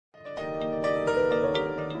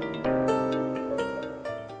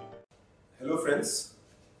Hello friends,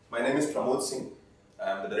 my name is Pramod Singh.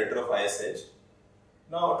 I am the director of IASEdge.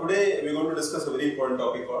 Now today we are going to discuss a very important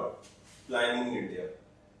topic called planning in India.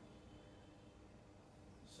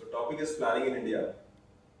 So topic is planning in India.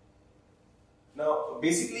 Now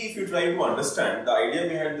basically if you try to understand, the idea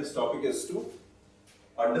behind this topic is to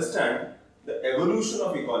understand the evolution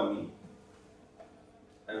of economy,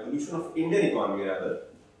 evolution of Indian economy rather.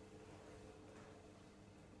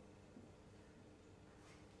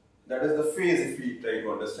 That is the phase, if we try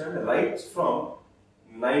to understand, right from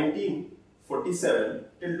 1947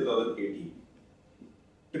 till 2018.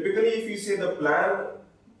 Typically, if you say the plan,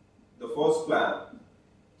 the first plan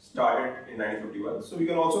started in 1951. So we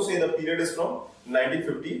can also say the period is from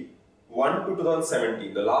 1951 to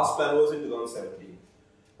 2017. The last plan was in 2017.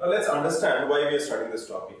 Now let's understand why we are starting this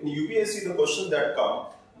topic. In UPSC, the questions that come,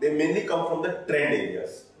 they mainly come from the trend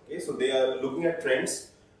areas. Okay, so they are looking at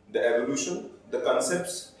trends, the evolution, the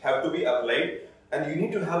concepts have to be applied, and you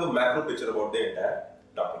need to have a macro picture about the entire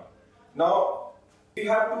topic. Now, we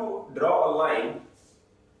have to draw a line,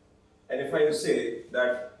 and if I say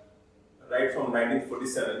that right from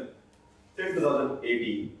 1947 till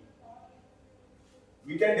 2018,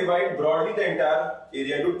 we can divide broadly the entire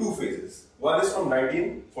area into two phases. One is from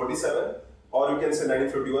 1947, or you can say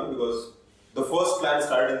 1951 because the first plan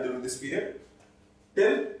started during this period,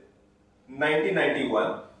 till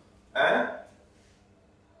 1991, and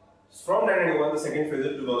from 1991, the second phase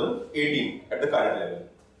is 2018 at the current level.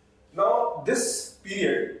 Now, this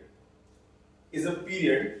period is a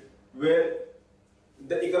period where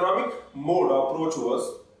the economic mode approach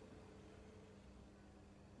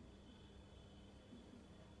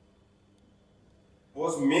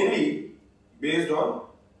was mainly based on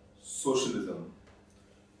socialism.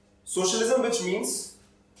 Socialism, which means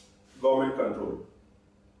government control.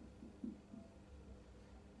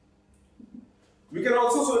 We can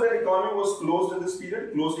also say that economy was closed in this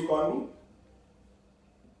period, closed economy.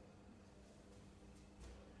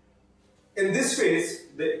 In this phase,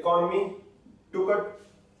 the economy took a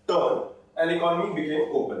turn and economy became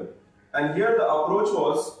open. And here the approach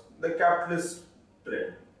was the capitalist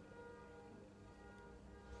trend.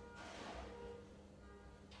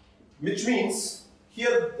 Which means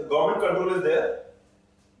here the government control is there,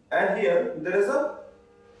 and here there is a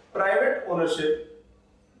private ownership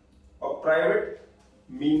or private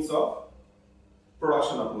means of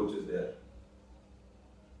production approach is there,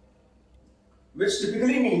 which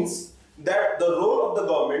typically means that the role of the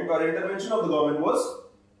government or intervention of the government was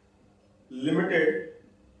limited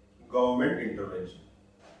government intervention.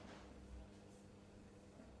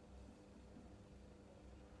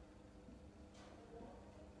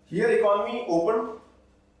 Here economy open.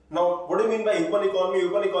 Now what do you mean by open economy?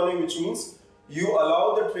 Open economy, which means you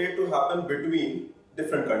allow the trade to happen between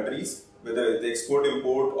different countries, whether it's export,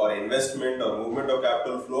 import, or investment, or movement of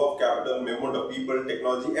capital, flow of capital, movement of people,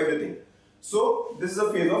 technology, everything. So this is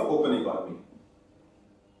a phase of open economy.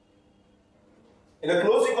 In a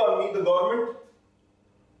closed economy, the government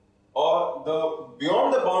or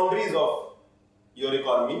beyond the boundaries of your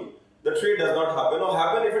economy, the trade does not happen, or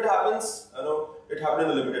happen if it happens, it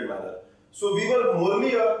happened in a limited manner. So we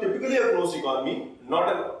were typically a closed economy, not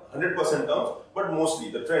in 100% terms, but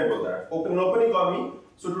mostly the trend was that open economy.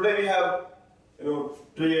 So today we have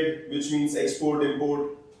trade, which means export,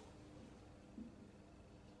 import,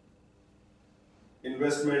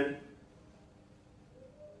 investment,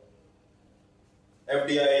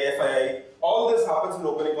 FDI, FII, all this happens in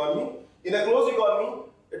open economy. In a closed economy,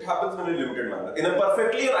 it happens in a limited manner. In a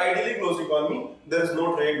perfectly or ideally closed economy, there is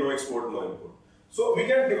no trade, no export, no import. So we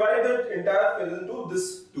can divide the entire phase into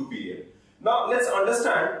this two period. Now let's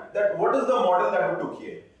understand that what is the model that we took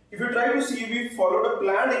here. If you try to see, we followed a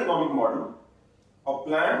planned economic model.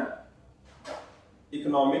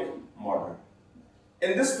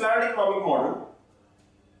 In this planned economic model,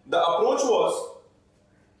 the approach was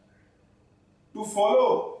to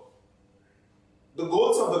follow the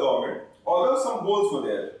goals of the government, although some goals were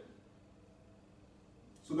there.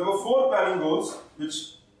 So there were 4 planning goals,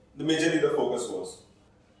 which majorly the focus was.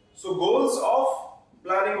 So goals of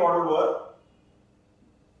planning model were: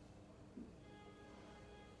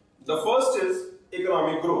 the first is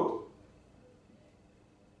economic growth.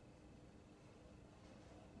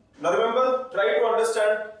 Now remember, try to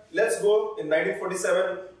understand, let's go in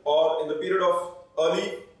 1947 or in the period of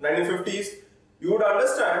early 1950s, you would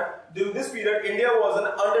understand during this period India was an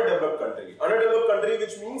underdeveloped country. Underdeveloped country,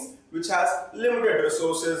 which means which has limited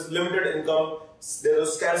resources, limited income, there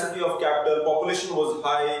was scarcity of capital, population was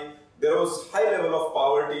high, there was high level of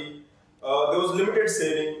poverty, there was limited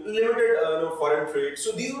saving, limited foreign trade.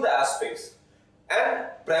 So these were the aspects. And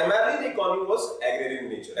primarily the economy was agrarian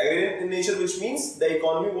in nature. Agrarian in nature, which means the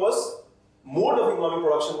economy was, mode of economic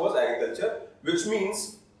production was agriculture, which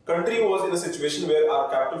means country was in a situation where our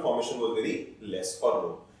capital formation was very less or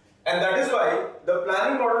low. And that is why the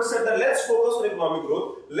planning model said that let's focus on economic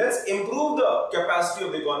growth, let's improve the capacity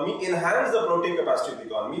of the economy, enhance the productive capacity of the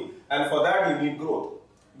economy, and for that you need growth.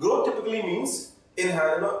 Growth typically means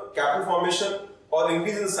capital formation or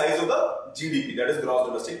increase in the size of the GDP, that is gross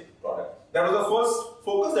domestic product. That was the first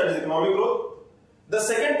focus, that is economic growth. The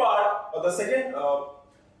second part, or the second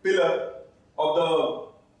pillar of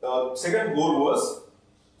the second goal was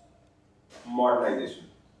modernization.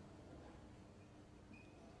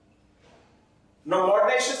 Now,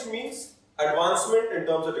 modernization means advancement in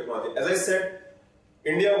terms of technology. As I said,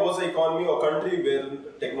 India was an economy or country where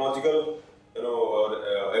technological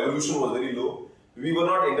evolution was very low. We were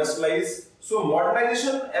not industrialized. So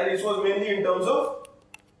modernization, and it was mainly in terms of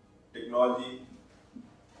technology,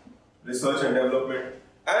 research and development,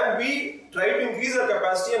 and we tried to increase our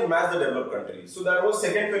capacity and match the developed countries. So that was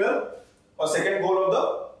second pillar or second goal of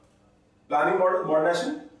the planning model,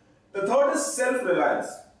 modernization. The third is self-reliance.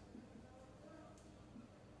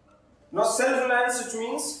 Now, self-reliance, which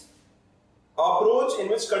means approach in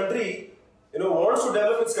which country wants to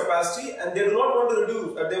develop its capacity and they do not want to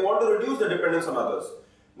reduce, they want to reduce the dependence on others.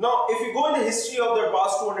 Now, if you go in the history of the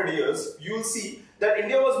past 200 years, you will see that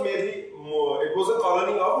India was mainly, it was a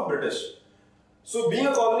colony of the British. So, being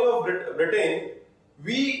a colony of Britain,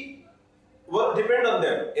 we were dependent on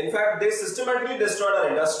them. In fact, they systematically destroyed our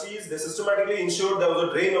industries, they systematically ensured there was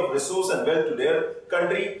a drain of resource and wealth to their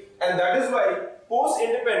country, and that is why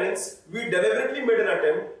post-independence, we deliberately made an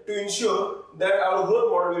attempt to ensure that our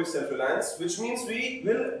growth model will be self-reliance, which means we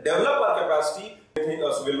will develop our capacity,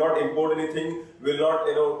 will not import anything, will not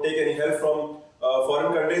take any help from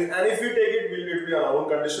foreign countries, and if we take it, it will be on our own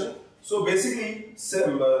condition. So basically,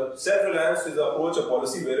 self-reliance is the approach, a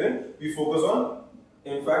policy wherein we focus on,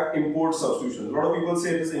 in fact, import substitution. A lot of people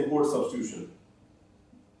say it is import substitution.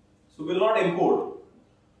 So we will not import,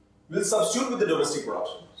 we will substitute with the domestic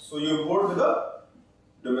production. So you import with the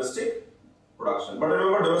domestic production. But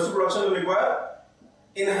remember, domestic production will require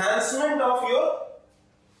enhancement of your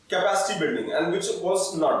capacity building, and which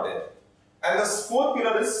was not there. And the fourth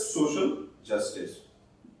pillar is social justice.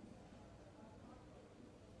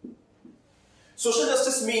 Social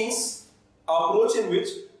justice means approach in which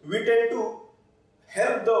we tend to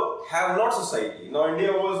help the have-not society. Now,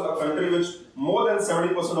 India was a country which more than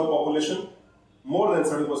 70% of population,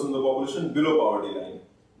 below poverty line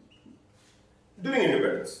during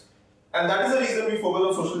independence. And that is the reason we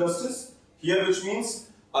focus on social justice here, which means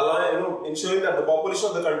ensuring that the population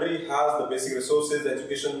of the country has the basic resources,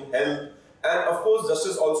 education, health, and of course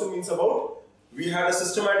justice also means about, we had a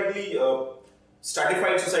systematically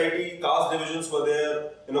stratified society, caste divisions were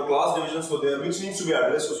there, class divisions were there, which needs to be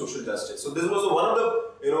addressed for social justice. So this was one of the,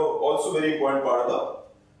 also very important part of the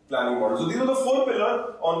planning model. So these are the four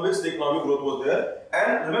pillars on which the economic growth was there.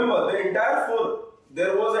 And remember, the entire four,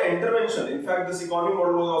 there was an intervention. In fact, this economic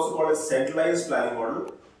model was also called a centralized planning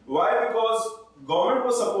model. Why? Because government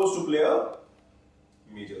was supposed to play a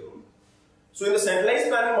major role. So in the centralized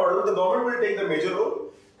planning model, the government will take the major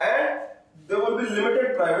role and there will be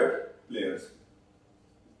limited private players.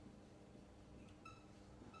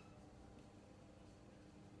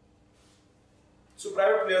 So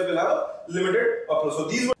private players will have a limited approach. So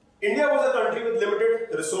these were, India was a country with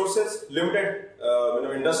limited resources, limited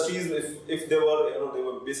industries, if there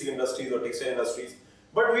were basic industries or textile industries,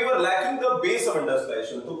 but we were lacking the base of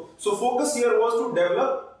industrialization. So focus here was to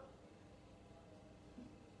develop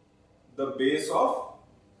the base of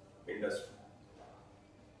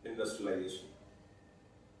industrialization.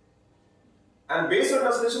 And base of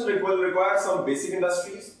industrialization will require some basic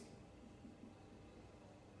industries,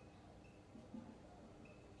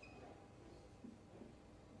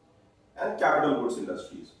 and capital goods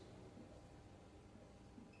industries.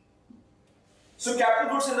 So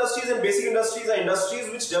capital goods industries and basic industries are industries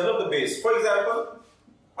which develop the base. For example,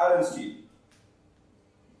 iron steel.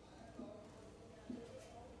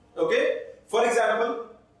 Okay? For example,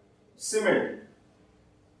 cement.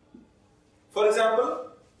 For example,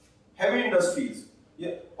 heavy industries,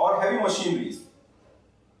 or heavy machineries.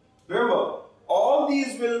 Remember, all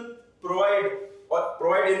these will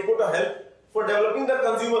provide input or help for developing the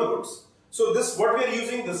consumer goods. So this, what we are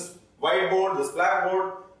using, this whiteboard, this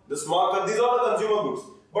blackboard, this marker, these are the consumer goods.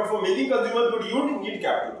 But for making consumer goods, you need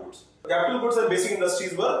capital goods. Capital goods and basic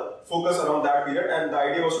industries were focused around that period, and the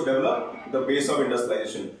idea was to develop the base of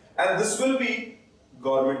industrialization. And this will be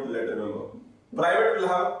government-led, remember. Private will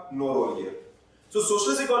have no role here. So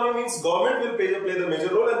socialist economy means government will play the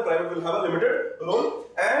major role and private will have a limited role,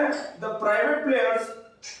 and the private players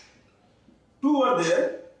too were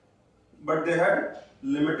there, but they had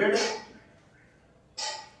limited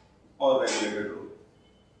or regulated role.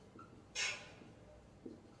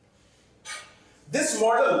 This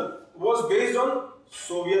model was based on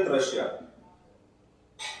Soviet Russia.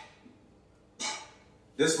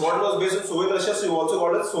 This model was based on Soviet Russia, so you also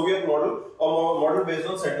call it Soviet model, or model based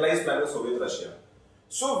on centralized plan of Soviet Russia.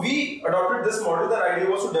 So we adopted this model. The idea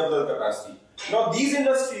was to develop capacity. Now these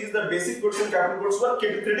industries, the basic goods and capital goods, were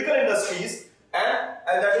critical industries, and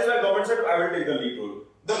that is why government said, I will take the lead role.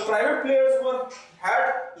 The private players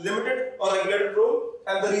had limited or regulated role,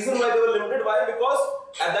 and the reason why they were limited, why? Because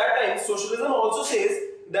at that time socialism also says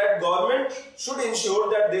that government should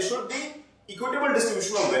ensure that there should be equitable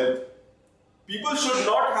distribution of wealth. People should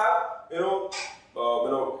not have wealth,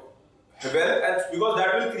 and because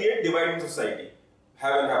that will create divide in society,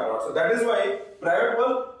 have and have not. So that is why private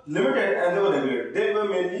were limited and they were regulated. They were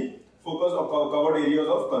mainly focused on covered areas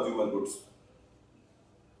of consumer goods.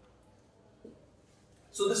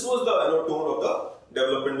 So this was the tone of the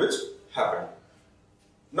development which happened.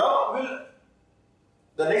 Now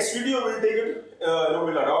the next video will take it,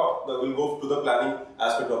 we'll go to the planning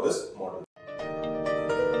aspect of this model.